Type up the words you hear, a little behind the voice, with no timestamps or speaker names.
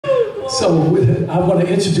So I want to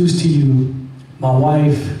introduce to you my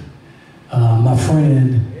wife, my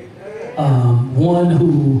friend, one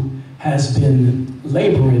who has been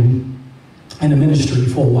laboring in the ministry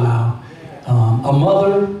for a while, a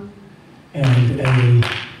mother and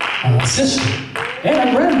a sister and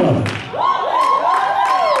a grandmother.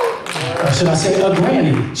 Or should I say a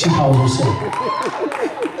granny, she calls herself.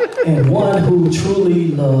 And one who truly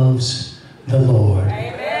loves the Lord.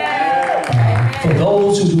 For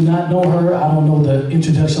those who do not know her, I don't know the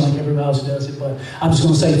introduction like everybody else does it, but I'm just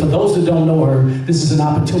going to say, for those that don't know her, this is an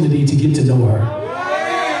opportunity to get to know her.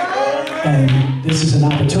 And this is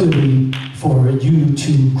an opportunity for you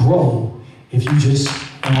to grow if you just,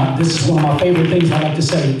 this is one of my favorite things I like to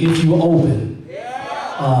say, if you open.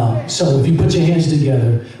 So if you put your hands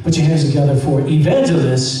together for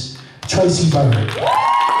Evangelist Tracy Byrd.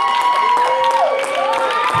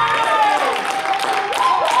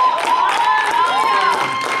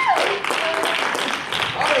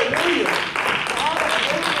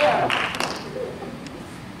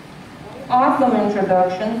 Awesome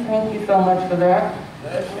introduction. Thank you so much for that.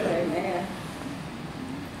 Amen.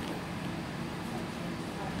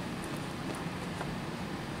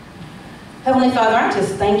 Heavenly Father, I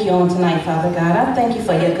just thank you on tonight, Father God. I thank you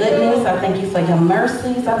for your goodness. I thank you for your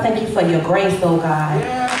mercies. I thank you for your grace, oh God.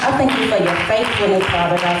 I thank you for your faithfulness,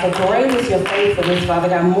 Father God. For great is your faithfulness, Father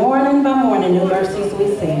God. Morning by morning, new mercies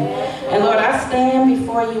we see. And Lord, I stand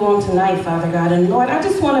before you on tonight, Father God. And Lord, I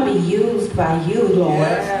just want to be used by you, Lord.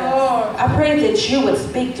 I pray that you would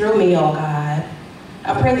speak through me, oh God.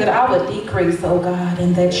 I pray that I would decrease, oh God,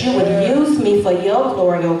 and that you would use me for your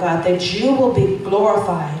glory, oh God, that you will be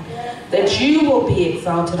glorified, that you will be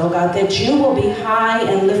exalted, oh God, that you will be high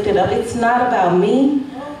and lifted up. It's not about me,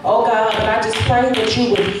 oh God, but I just pray that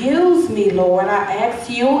you would use me, Lord. I ask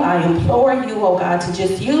you, I implore you, oh God, to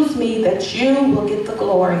just use me, that you will get the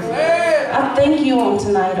glory. I thank you on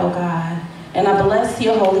tonight, oh God. And I bless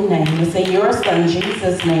your holy name. It's in your son,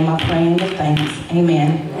 Jesus' name, I pray and give thanks.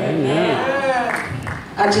 Amen. Amen.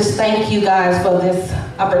 I just thank you guys for this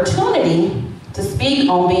opportunity to speak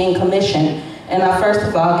on being commissioned. And I first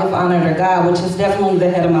of all give honor to God, which is definitely the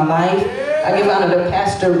head of my life. I give honor to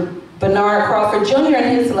Pastor Bernard Crawford Jr.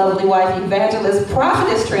 and his lovely wife, Evangelist,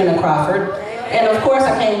 Prophetess Trina Crawford. And of course,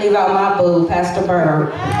 I can't leave out my boo, Pastor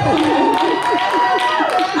Byrd.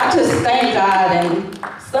 I just thank God, and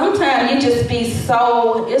sometimes you just be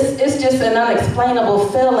so, it's just an unexplainable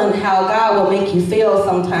feeling how God will make you feel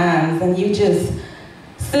sometimes, and you just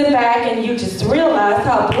sit back and you just realize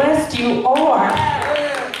how blessed you are.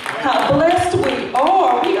 How blessed we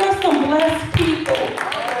are. We are some blessed people.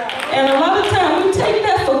 And a lot of times we take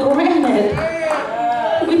that for granted.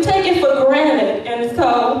 We take it for granted. And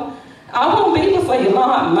so I won't be before you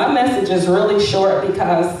long. My message is really short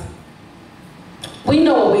because we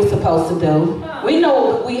know what we're supposed to do. We know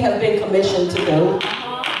what we have been commissioned to do.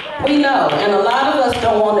 We know. And a lot of us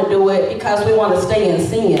don't want to do it because we want to stay in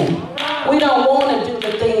sin. We don't want to do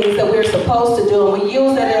the things that we're supposed to do, and we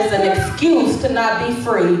use it as an excuse to not be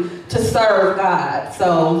free to serve God.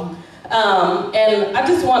 So, and I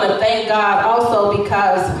just want to thank God also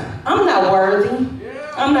because I'm not worthy.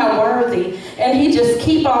 I'm not worthy. And he just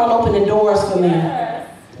keep on opening doors for me.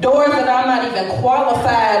 Doors that I'm not even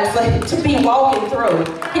qualified to be walking through.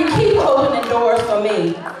 He keep opening doors for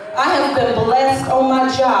me. I have been blessed on my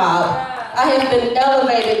job. I have been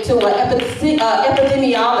elevated to an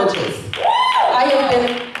epidemiologist. I have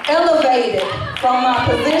been elevated from my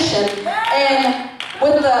position, and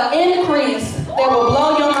with the increase that will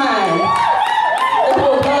blow your mind. That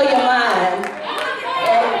will blow your mind.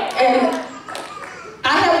 And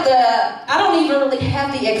I don't even really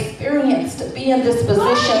have the experience to be in this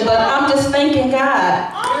position, but I'm just thanking God.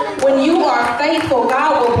 When you are faithful,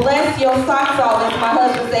 God will bless your socks off, as my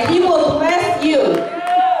husband said. He will bless you.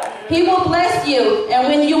 He will bless you. And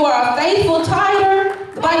when you are a faithful tither,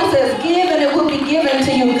 the Bible says, give and it will be given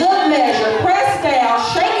to you. Good measure, pressed down,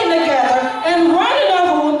 shaken together, and running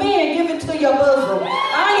over will be and given to your bosom.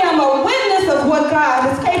 I am a witness of what God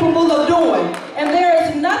is capable of doing. And there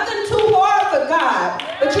is nothing too hard for God.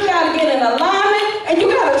 But you got to get in alignment, and you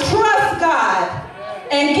got to trust God.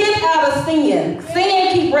 And get out of sin.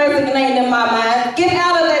 Sin keep resonating in my mind. Get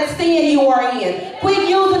out of that sin you are in. Quit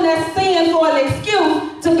using that sin for an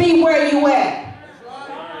excuse to be where you at.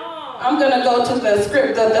 I'm going to go to the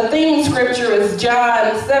script. The theme scripture is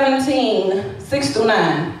John 17:6-9.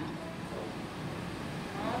 I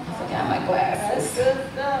forgot my glasses.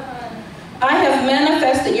 I have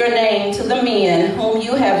manifested your name to the men whom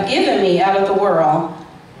you have given me out of the world.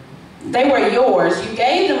 They were yours. You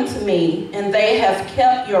gave them to me, and they have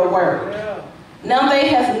kept your word. Now they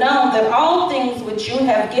have known that all things which you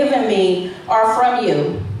have given me are from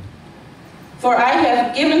you. For I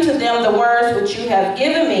have given to them the words which you have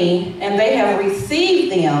given me, and they have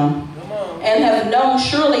received them, and have known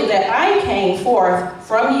surely that I came forth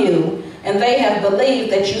from you, and they have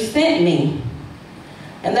believed that you sent me.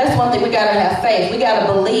 And that's one thing, we got to have faith. We got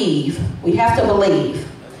to believe. We have to believe.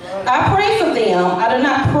 I pray for them. I do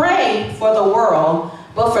not pray for the world,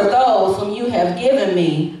 but for those whom you have given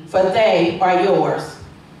me, for they are yours.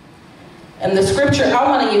 And the scripture I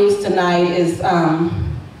want to use tonight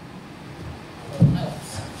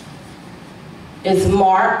is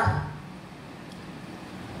Mark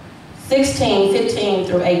 16:15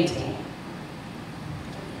 through 18.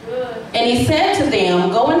 And he said to them,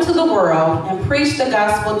 go into the world and preach the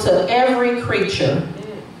gospel to every creature.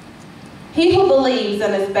 He who believes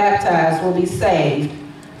and is baptized will be saved,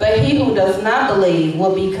 but he who does not believe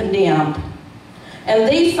will be condemned. And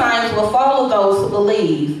these signs will follow those who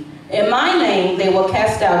believe. In my name they will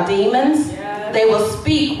cast out demons. They will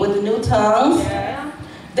speak with new tongues.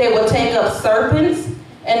 They will take up serpents.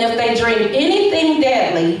 And if they drink anything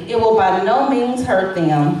deadly, it will by no means hurt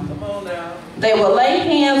them. Come on now. They will lay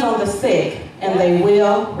hands on the sick, and they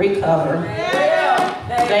will recover.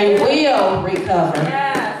 They will recover.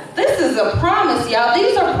 This is a promise, y'all.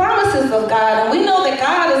 These are promises of God, and we know that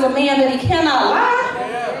God is a man that he cannot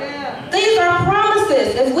lie. These are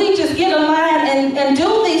promises. If we just get in line and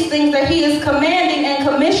do these things that he is commanding and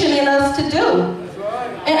commissioning us to do.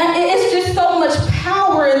 And it's just so much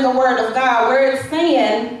power in the word of God where it's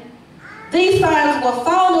saying these signs will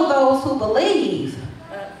follow those who believe.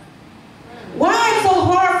 Why is it so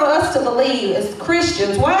hard for us to believe as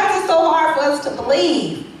Christians? Why is it so hard for us to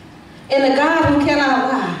believe in the God who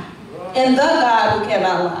cannot lie? In the God who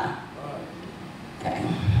cannot lie. Okay.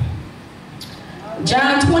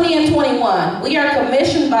 John 20:21. We are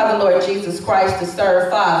commissioned by the Lord Jesus Christ to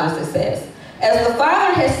serve fathers, it says. As the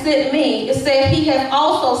Father has sent me, it said he has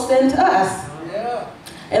also sent us.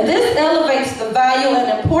 And this elevates the value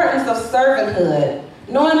and importance of servanthood.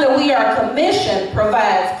 Knowing that we are commissioned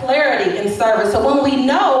provides clarity in service. So when we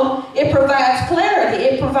know, it provides clarity.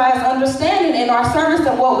 It provides understanding in our service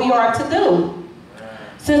of what we are to do.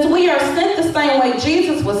 Since we are sent the same way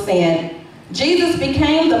Jesus was sent, Jesus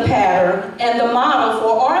became the pattern and the model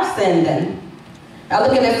for our sending. Now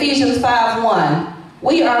look at Ephesians 5:1.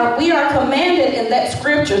 We are commanded in that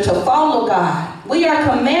scripture to follow God. We are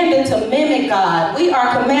commanded to mimic God. We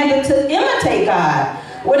are commanded to imitate God.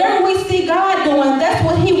 Whatever we see God doing, that's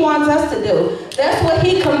what he wants us to do. That's what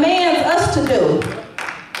he commands us to do.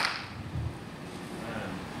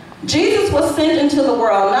 Jesus was sent into the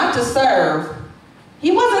world not to serve.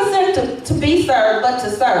 He wasn't sent to be served, but to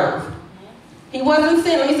serve. He wasn't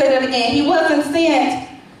sent, let me say that again. He wasn't sent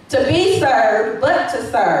to be served, but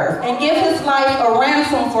to serve and give his life a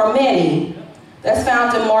ransom for many. That's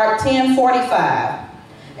found in Mark 10:45.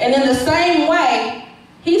 And in the same way,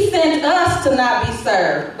 he sent us to not be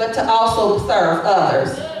served, but to also serve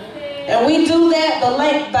others. And we do that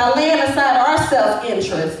by laying aside our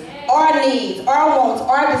self-interest, our needs, our wants,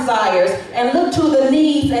 our desires, and look to the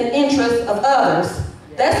needs and interests of others.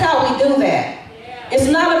 That's how we do that. It's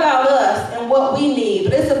not about us and what we need,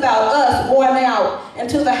 but it's about us going out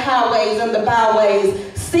into the highways and the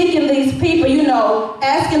byways, seeking these people,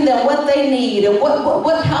 asking them what they need and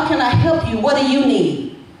how can I help you? What do you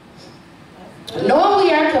need? Knowing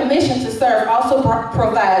we are commissioned to serve also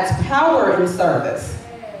provides power in service.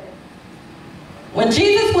 When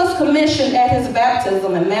Jesus was commissioned at his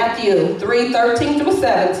baptism in Matthew 3:13 through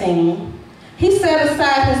 17, he set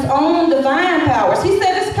aside his own divine powers. He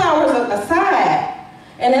set his powers aside.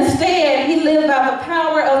 And instead, he lived by the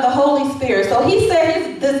power of the Holy Spirit. So he set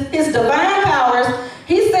his divine powers,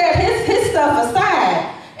 he set his stuff aside.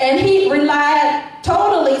 And he relied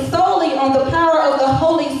solely on the power of the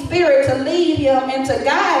Holy Spirit to lead him and to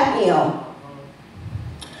guide him.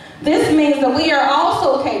 This means that we are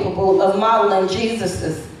also capable of modeling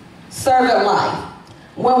Jesus' servant life.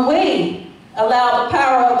 When we allow the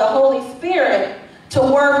power of the Holy Spirit to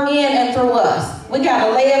work in and through us. We got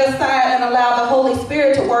to lay it aside and allow the Holy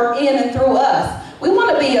Spirit to work in and through us. We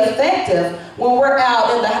want to be effective when we're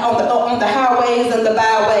out on the highways and the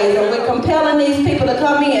byways and we're compelling these people to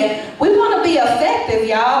come in. We want to be effective,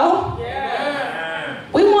 y'all. Yeah.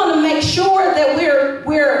 We want to make sure that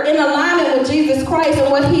we're in alignment with Jesus Christ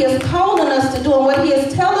and what he is calling us to do and what he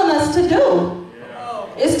is telling us to do.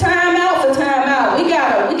 Yeah. It's time out for time out. We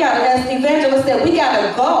gotta, as Evangelist said, we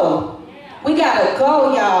gotta go. We gotta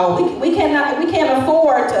go, y'all. We can't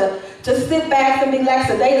afford to sit back and be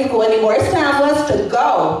lackadaisical anymore. It's time for us to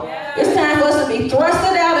go. It's time for us to be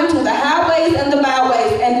thrusted out into the highways and the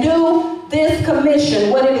byways and do this commission,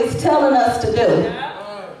 what it is telling us to do.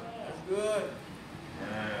 That's good.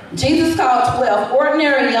 Jesus called 12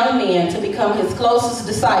 ordinary young men to become his closest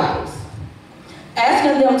disciples,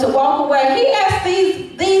 asking them to walk away. He asked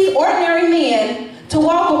these ordinary men to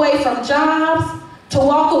walk away from jobs, to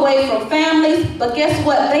walk away from families, but guess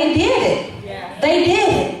what? They did it. Yeah. They did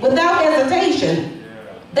it without hesitation.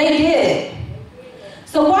 Yeah. They did it.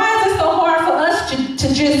 So why is it so hard for us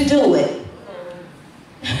to just do it?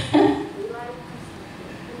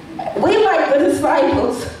 We like the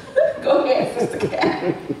disciples. Go ahead, Sister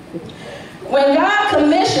Kat. When God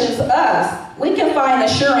commissions us, we can find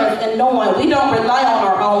assurance in knowing we don't rely on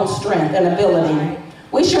our own strength and ability.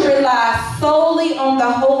 We should rely solely on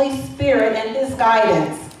the Holy Spirit and his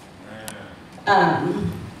guidance.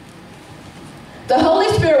 The Holy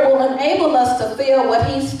Spirit will enable us to feel what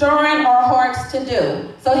he's stirring our hearts to do.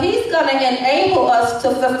 So he's going to enable us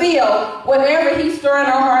to fulfill whatever he's stirring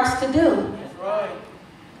our hearts to do. That's right.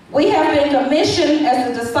 We have been commissioned, as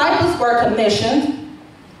the disciples were commissioned,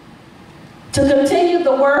 to continue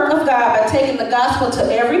the work of God by taking the gospel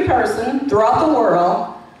to every person throughout the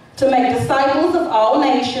world, to make disciples of all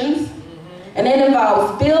nations. And it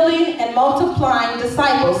involves building and multiplying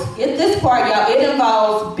disciples. Get this part, y'all. It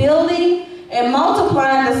involves building and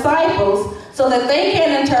multiplying disciples so that they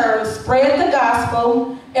can in turn spread the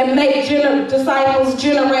gospel and make disciples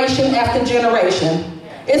generation after generation.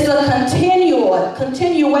 It's a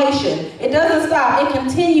continuation. It doesn't stop. It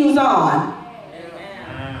continues on.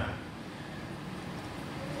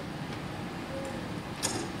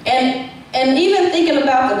 And even thinking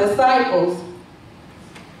about the disciples,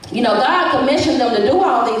 you know, God commissioned them to do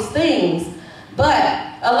all these things, but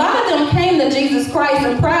a lot of them came to Jesus Christ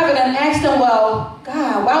in private and asked him, well,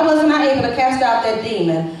 God, why wasn't I able to cast out that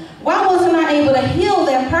demon? Why wasn't I able to heal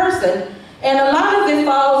that person? And a lot of it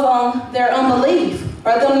falls on their unbelief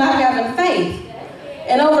or them not having faith.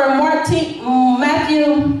 And over in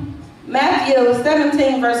Matthew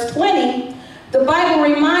 17, verse 20, the Bible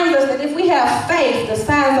reminds us that if we have faith the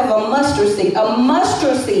size of a mustard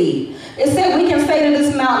seed, it said we can say to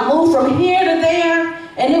this mountain, move from here to there,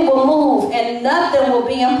 and it will move, and nothing will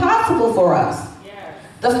be impossible for us. Yes.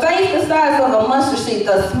 The faith the size of a mustard seed,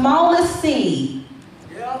 the smallest seed.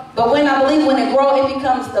 Yep. But when it grows, it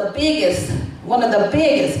becomes the biggest, one of the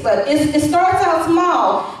biggest. But it starts out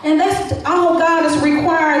small, and that's all God is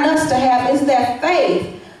requiring us to have is that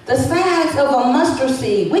faith. The size of a mustard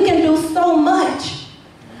seed. We can do so much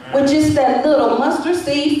with just that little mustard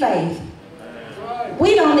seed faith.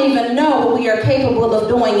 We don't even know what we are capable of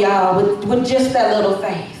doing, y'all, with just that little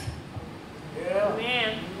faith.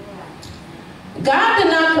 Yeah. God did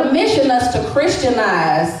not commission us to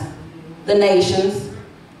Christianize the nations.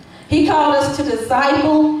 He called us to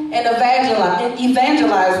disciple and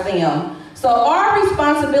evangelize them. So our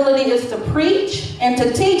responsibility is to preach and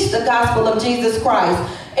to teach the gospel of Jesus Christ.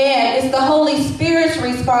 And it's the Holy Spirit's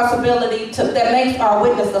responsibility that makes our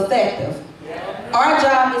witness effective. Our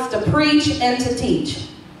job is to preach and to teach.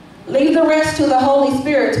 Leave the rest to the Holy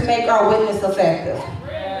Spirit to make our witness effective.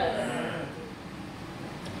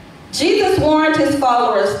 Jesus warned his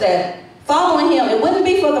followers that following him, it wouldn't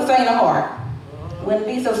be for the faint of heart. It wouldn't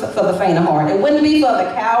be for the faint of heart. It wouldn't be for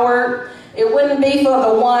the coward. It wouldn't be for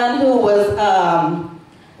the one who was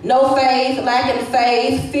no faith, lacking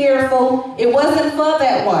faith, fearful. It wasn't for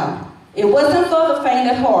that one. It wasn't for the faint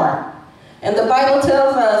at heart. And the Bible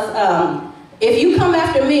tells us, if you come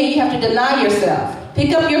after me, you have to deny yourself.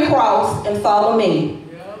 Pick up your cross and follow me.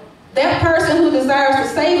 Yep. That person who desires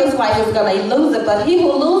to save his life is going to lose it, but he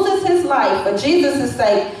who loses his life for Jesus'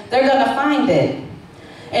 sake, they're going to find it.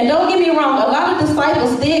 And don't get me wrong, a lot of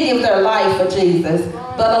disciples did give their life for Jesus,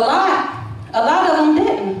 but a lot of them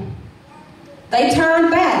didn't. They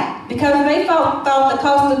turned back because they thought the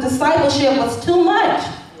cost of discipleship was too much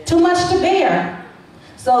to bear.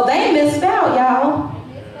 So they missed out, y'all.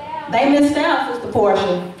 They missed out, Sister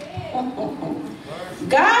Portia.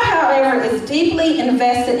 God, however, is deeply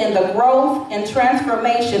invested in the growth and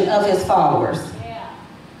transformation of his followers.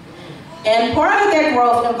 And part of that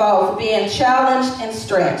growth involves being challenged and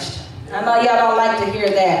stretched. I know y'all don't like to hear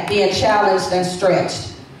that, being challenged and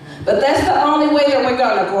stretched. But that's the only way that we're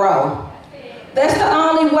going to grow. That's the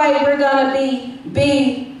only way we're going to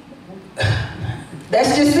be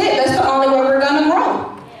that's just it. That's the only way we're going to grow.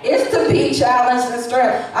 It's to be challenged and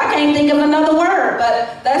stretched. I can't think of another word,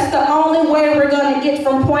 but that's the only way we're going to get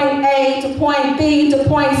from point A to point B to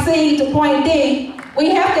point C to point D. We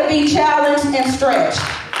have to be challenged and stretched.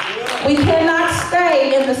 We cannot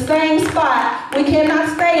stay in the same spot. We cannot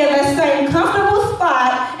stay in that same comfortable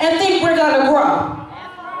spot and think we're going to grow.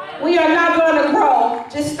 We are not going to grow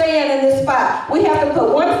just staying in this spot. We have to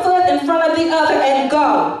put one foot in front of the other and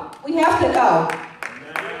go. We have to go.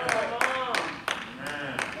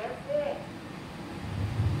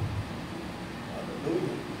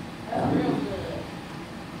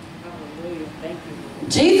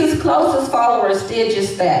 Jesus' closest followers did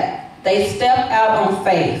just that. They stepped out on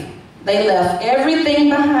faith. They left everything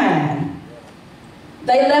behind.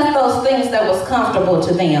 They left those things that was comfortable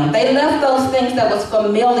to them. They left those things that was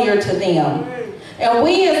familiar to them. And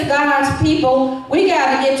we as God's people, we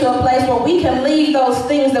got to get to a place where we can leave those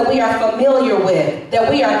things that we are familiar with, that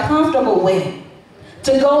we are comfortable with,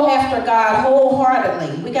 to go after God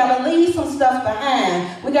wholeheartedly. We got to leave some stuff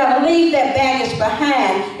behind. We got to leave that baggage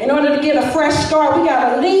behind. In order to get a fresh start, we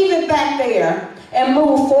got to leave it back there and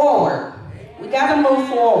move forward. We got to move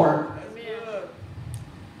forward.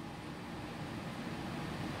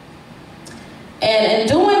 And in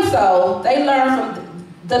doing so,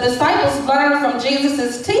 the disciples learned from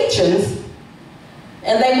Jesus' teachings,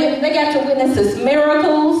 and they got to witness his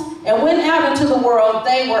miracles, and went out into the world.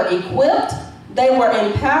 They were equipped, they were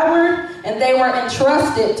empowered, and they were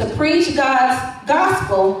entrusted to preach God's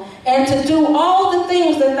gospel and to do all the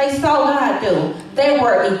things that they saw God do. They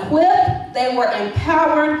were equipped, they were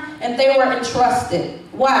empowered, and they were entrusted.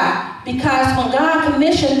 Why? Because when God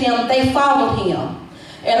commissioned them, they followed him.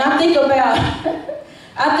 And I think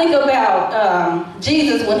about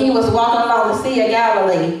Jesus when he was walking along the Sea of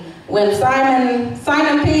Galilee, when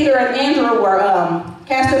Simon Peter and Andrew were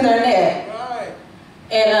casting their net. Right.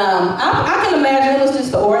 And I can imagine it was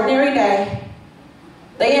just an ordinary day.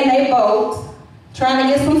 They in their boats, trying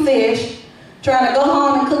to get some fish, trying to go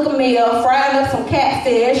home and cook a meal, frying up some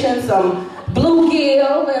catfish and some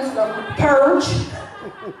bluegill and some perch.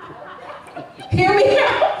 Hear me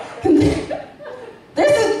out.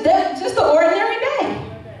 This is just an ordinary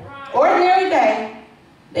day. Ordinary day.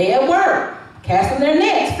 They at work, casting their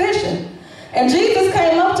nets, fishing. And Jesus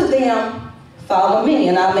came up to them, follow me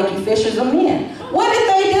and I'll make you fishers of men. What did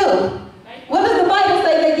they do? What does the Bible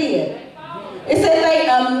say they did? It said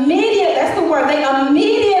that's the word, they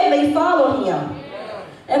immediately followed him.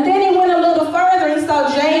 And then he went a little further, he saw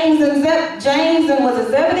James and was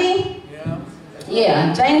it Zebedee?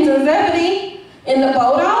 Yeah, James and Zebedee in the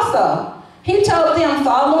boat also. He told them,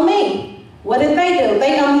 follow me. What did they do?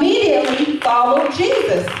 They immediately followed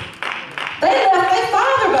Jesus. They left their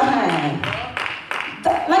father behind.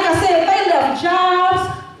 Like I said, they left jobs,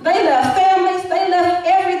 they left families, they left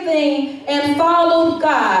everything and followed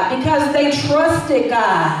God because they trusted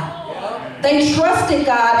God. They trusted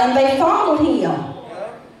God and they followed him.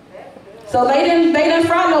 So they didn't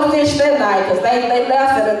fry no fish that night because they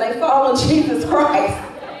left it and they followed Jesus Christ.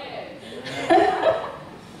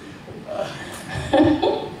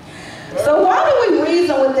 So why do we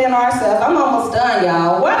reason within ourselves? I'm almost done,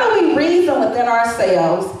 y'all. Why do we reason within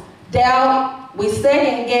ourselves? Doubt, we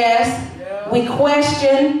second guess, we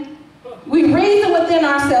question, we reason within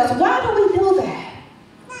ourselves. Why do we do that?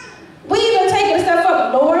 We even take it a step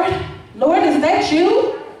up. Lord, is that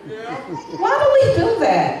you? Why do we do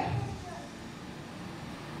that?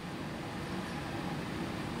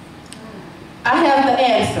 I have the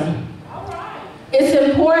answer. It's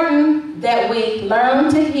important that we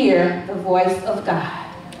learn to hear the voice of God.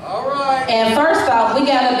 All right. And first off, we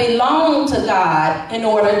got to belong to God in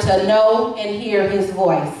order to know and hear his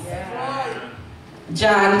voice. Yeah.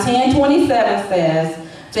 John 10:27 says,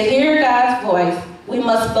 to hear God's voice, we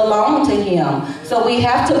must belong to him. So we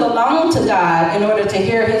have to belong to God in order to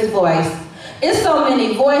hear his voice. It's so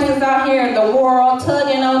many voices out here in the world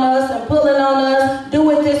tugging on us and pulling on us.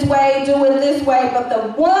 Do it this way, do it this way. But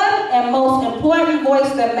the one and most important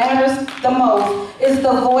voice that matters the most is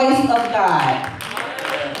the voice of God.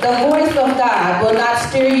 The voice of God will not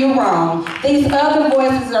steer you wrong. These other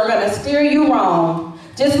voices are going to steer you wrong.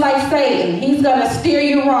 Just like Satan, he's going to steer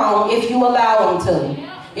you wrong if you allow him to.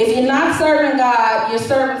 If you're not serving God, you're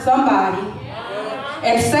serving somebody.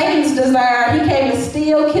 And Satan's desire, he came to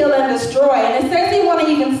steal, kill, and destroy. And it says he want to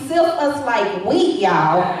even sift us like wheat,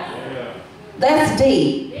 y'all. That's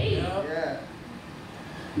deep.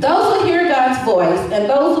 Those who hear God's voice and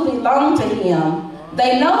those who belong to him,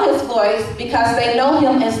 they know his voice because they know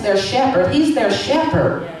him as their shepherd. He's their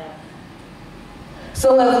shepherd.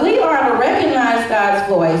 So if we are to recognize God's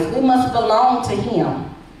voice, we must belong to him.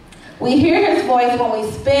 We hear his voice when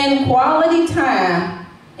we spend quality time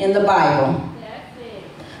in the Bible.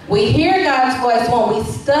 We hear God's voice when we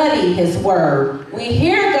study his word. We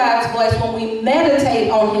hear God's voice when we meditate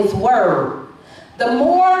on his word. The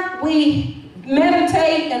more we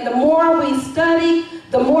meditate and the more we study,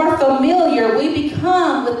 the more familiar we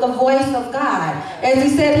become with the voice of God. As he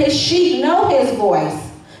said, his sheep know his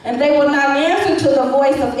voice. and they will not answer to the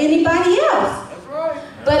voice of anybody else. That's right.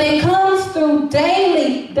 But it comes through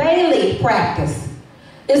daily practice.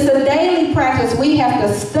 It's a daily practice. We have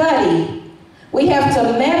to study. We have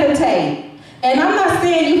to meditate. And I'm not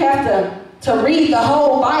saying you have to read the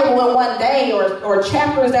whole Bible in one day or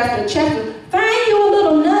chapters after chapter. Find you a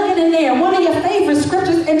little nugget in there, one of your favorite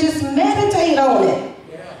scriptures, and just meditate on it.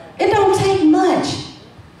 It don't take much.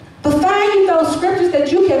 But find you those scriptures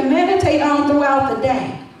that you can meditate on throughout the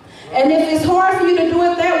day. And if it's hard for you to do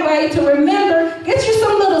it that way, to remember, get you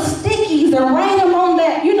some little stickies and write them on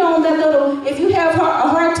that, on that little, if you have a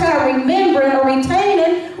hard time remembering or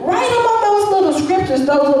retaining, write them on those little scriptures,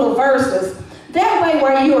 those little verses. That way,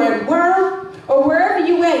 while you're at work or wherever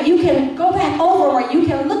you're at, you can go back over or you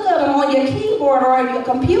can look at them on your keyboard or on your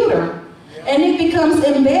computer. And it becomes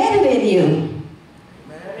embedded in you.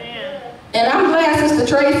 And I'm glad Sister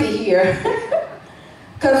Tracy here.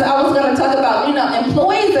 Because I was going to talk about,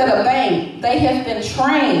 employees at a bank, they have been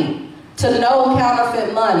trained to know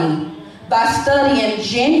counterfeit money by studying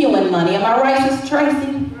genuine money. Am I right, Sister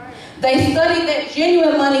Tracy? They study that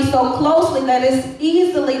genuine money so closely that it's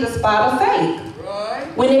easily to spot a fake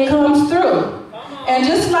when it comes through. And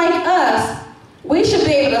just like us, we should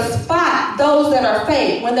be able to spot those that are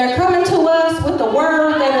fake. When they're coming to us with the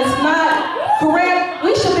word that is not correct,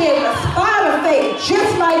 we should be able to spot a fake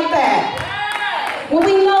just like that. When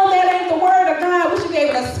we know that ain't the word of God, we should be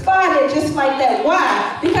able to spot it just like that.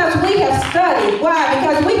 Why? Because we have studied. Why?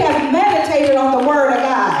 Because we have meditated on the word of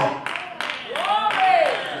God.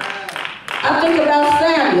 I think about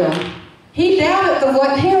Samuel. He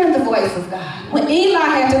doubted hearing the voice of God. When Eli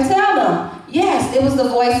had to tell him, yes, it was the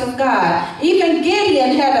voice of God. Even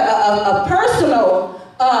Gideon had a personal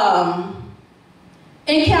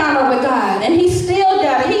encounter with God, and he still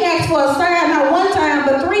doubted. He asked for a sign not one time,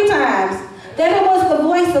 but 3 times, that it was the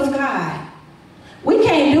voice of God. We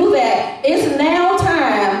can't do that. It's now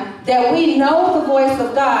time that we know the voice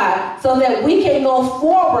of God so that we can go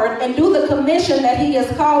forward and do the commission that he has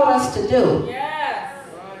called us to do. Yes.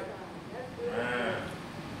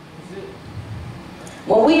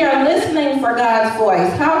 When we are listening for God's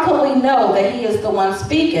voice, how can we know that he is the one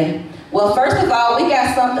speaking? Well, first of all, we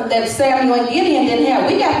got something that Samuel and Gideon didn't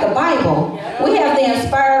have. We got the Bible. We have the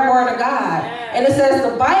inspired word of God. And it says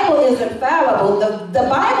the Bible is infallible. The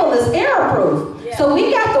Bible is error-proof. So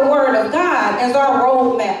we got the word of God as our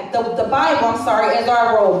roadmap. The Bible, as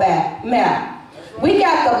our roadmap. We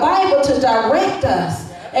got the Bible to direct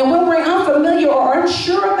us. And when we're unfamiliar or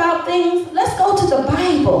unsure about things, let's go to the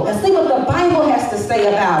Bible and see what the Bible has to say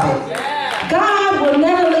about it. God will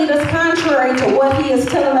never lead us contrary to what he is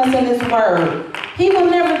telling us in his word. He will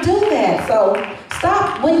never do that. So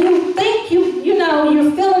stop when you think you're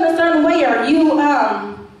feeling a certain way or you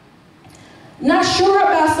not sure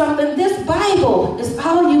about something. This Bible is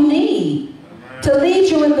all you need to lead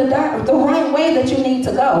you in the right way that you need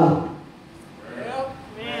to go.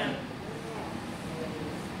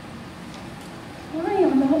 I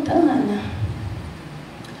am not done.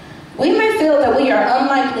 We may feel that we are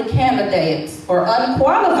unlikely candidates or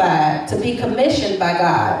unqualified to be commissioned by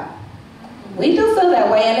God. We do feel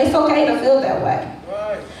that way, and it's okay to feel that way.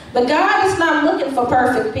 But God is not looking for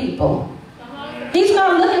perfect people. He's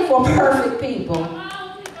not looking for perfect people.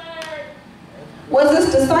 Was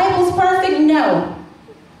his disciples perfect? No.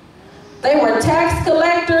 They were tax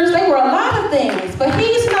collectors. They were a lot of things. But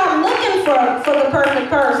he's not looking for the perfect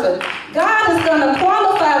person. God is going to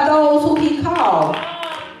qualify those who he called.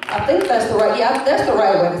 I think that's the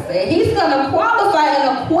right way to say it. He's going to qualify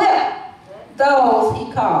and equip those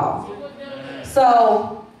he called.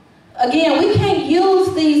 So, again, we can't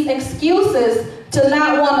use these excuses to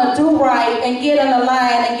not want to do right and get in the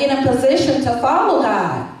line and get in position to follow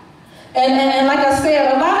God. And like I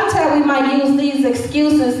said, a lot of times we might use these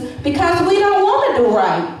excuses because we don't want to do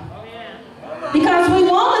right. Because we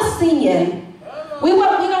want to sin. We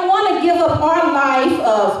don't want to give up our life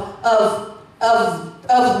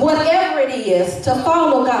of whatever it is to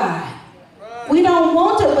follow God. We don't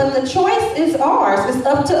want it, but the choice is ours. It's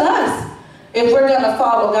up to us if we're going to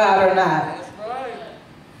follow God or not.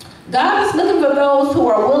 God is looking for those who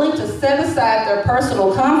are willing to set aside their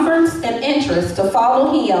personal comforts and interests to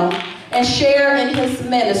follow him and share in his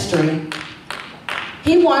ministry.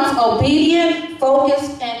 He wants obedient,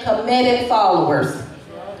 focused, and committed followers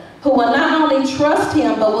who will not only trust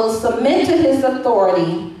him, but will submit to his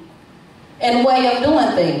authority and way of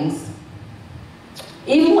doing things,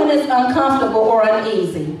 even when it's uncomfortable or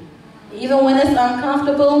uneasy. Even when it's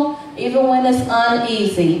uncomfortable, even when it's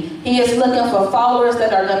uneasy. He is looking for followers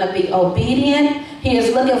that are going to be obedient. He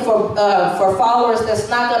is looking for followers that's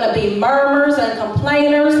not going to be murmurers and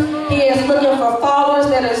complainers. He is looking for followers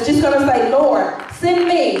that is just going to say, Lord, send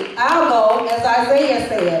me, I'll go, as Isaiah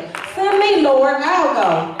said. Send me, Lord, I'll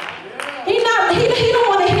go. He don't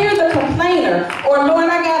want to hear the complainer, or Lord,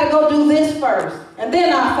 I got to go do this first, and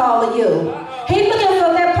then I'll follow you. He's looking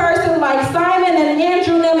for that person like Simon and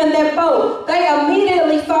Andrew and them in that boat. They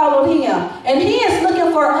immediately followed him. And he is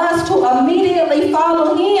looking for us to immediately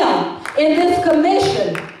follow him in this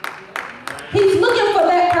commission. He's looking for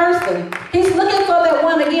that person. He's looking for that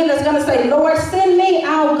one again that's going to say, Lord, send me,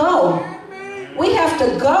 I'll go. We have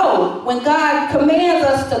to go when God commands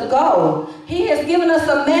us to go. He has given us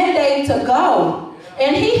a mandate to go.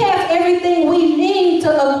 And he has everything we need to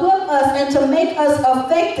equip us and to make us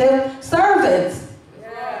effective servants.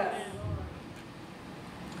 Yes.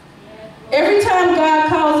 Every time God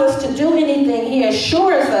calls us to do anything, he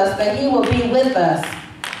assures us that he will be with us.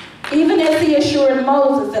 Even as he assured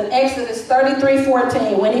Moses in Exodus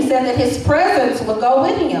 33:14, when he said that his presence would go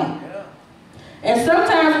with him. And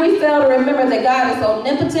sometimes we fail to remember that God is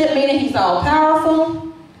omnipotent, meaning he's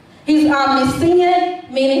all-powerful. He's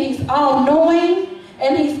omniscient, meaning he's all-knowing.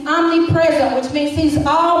 And he's omnipresent, which means he's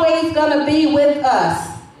always going to be with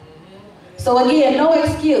us. So again, no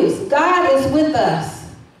excuse. God is with us.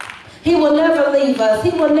 He will never leave us. He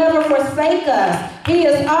will never forsake us. He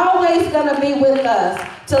is always going to be with us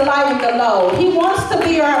to lighten the load. He wants to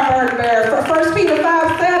be our burden bearer. 1 Peter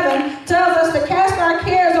 5:7 tells us to cast our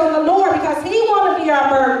cares on the Lord because he wants to be our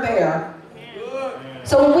burden bearer.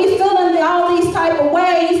 So when we feel in all these type of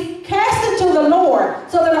ways, cast it to the Lord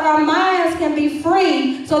so that our minds can be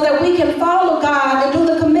free, so that we can follow God and do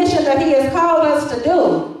the commission that he has called us to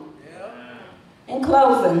do. In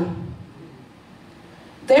closing,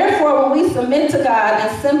 therefore, when we submit to God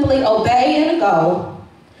and simply obey and go,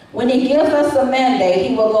 when he gives us a mandate,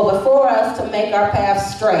 he will go before us to make our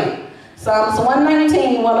path straight. Psalms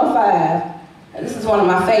 119:105. And this is one of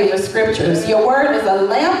my favorite scriptures. Your word is a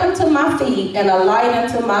lamp unto my feet and a light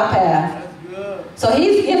unto my path. So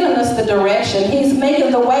he's giving us the direction. He's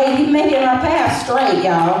making the way. He's making our path straight,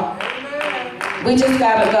 y'all. We just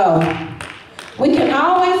got to go. We can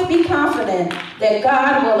always be confident that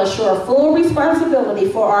God will assure full responsibility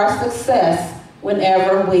for our success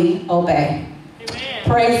whenever we obey. Amen.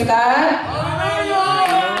 Praise God.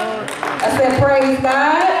 I said praise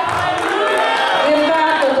God. Give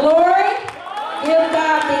God the glory. Give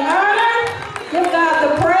God the honor. Give God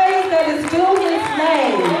the praise that is due his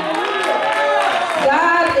name.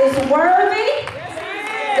 God is worthy.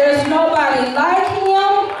 There's nobody like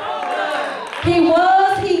him. He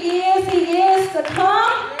was, he is to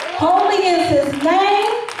come. Holy is his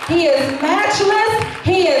name. He is matchless.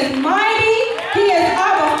 He is mighty. He is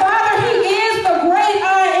our Father. He is the great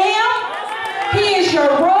I am. He is your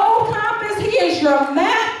road compass. He is your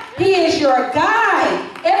map. He is your guide.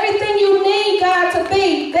 Everything you need God to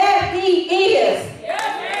be, that he is.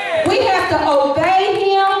 We have to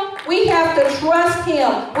obey him. We have to trust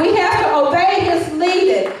him. We have to obey his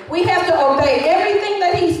leading. We have to obey everything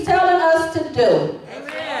that he's telling us to do.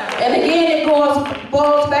 And again, it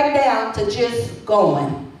boils back down to just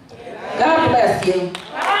going. God bless you.